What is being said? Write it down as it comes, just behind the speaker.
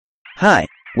Hi,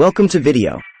 welcome to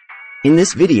video. In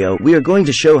this video we are going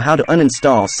to show how to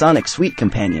uninstall Sonic Suite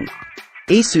Companion.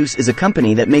 ASUS is a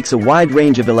company that makes a wide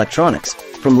range of electronics,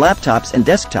 from laptops and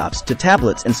desktops to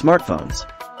tablets and smartphones.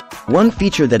 One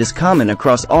feature that is common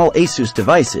across all ASUS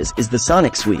devices is the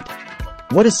Sonic Suite.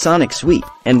 What is Sonic Suite,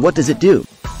 and what does it do?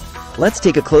 Let's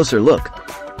take a closer look.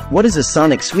 What is a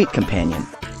Sonic Suite Companion?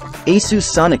 ASUS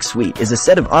Sonic Suite is a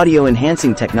set of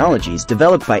audio-enhancing technologies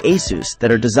developed by ASUS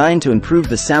that are designed to improve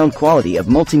the sound quality of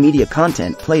multimedia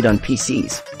content played on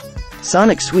PCs.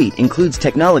 Sonic Suite includes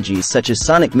technologies such as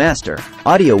Sonic Master,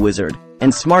 Audio Wizard,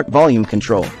 and Smart Volume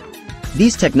Control.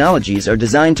 These technologies are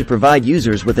designed to provide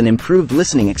users with an improved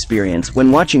listening experience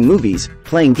when watching movies,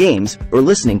 playing games, or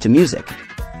listening to music.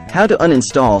 How to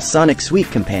uninstall Sonic Suite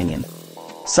Companion.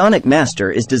 Sonic Master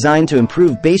is designed to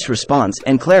improve bass response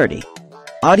and clarity.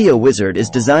 Audio Wizard is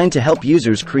designed to help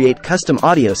users create custom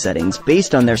audio settings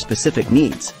based on their specific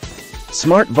needs.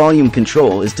 Smart Volume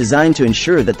Control is designed to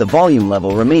ensure that the volume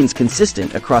level remains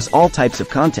consistent across all types of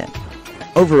content.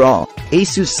 Overall,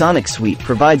 ASUS Sonic Suite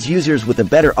provides users with a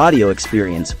better audio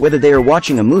experience whether they are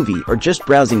watching a movie or just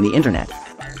browsing the internet.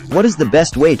 What is the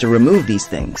best way to remove these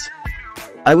things?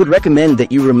 I would recommend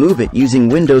that you remove it using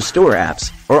Windows Store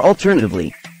apps, or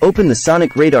alternatively, open the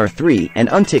Sonic Radar 3 and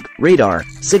untick Radar,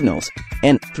 Signals,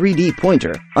 and 3D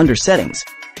Pointer under Settings.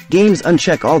 Games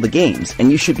uncheck all the games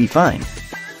and you should be fine.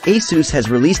 ASUS has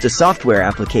released a software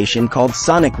application called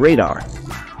Sonic Radar.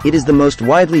 It is the most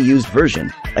widely used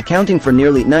version, accounting for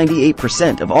nearly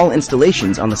 98% of all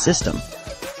installations on the system.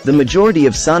 The majority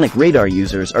of Sonic Radar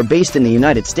users are based in the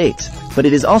United States, but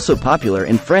it is also popular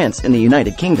in France and the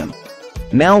United Kingdom.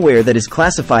 Malware that is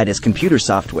classified as computer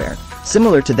software,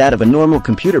 similar to that of a normal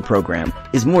computer program,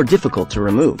 is more difficult to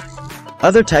remove.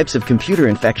 Other types of computer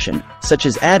infection, such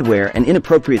as adware and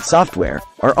inappropriate software,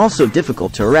 are also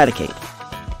difficult to eradicate.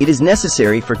 It is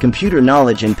necessary for computer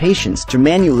knowledge and patience to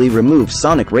manually remove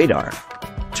Sonic Radar.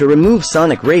 To remove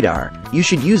Sonic Radar, you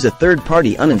should use a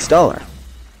third-party uninstaller.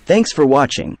 Thanks for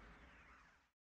watching.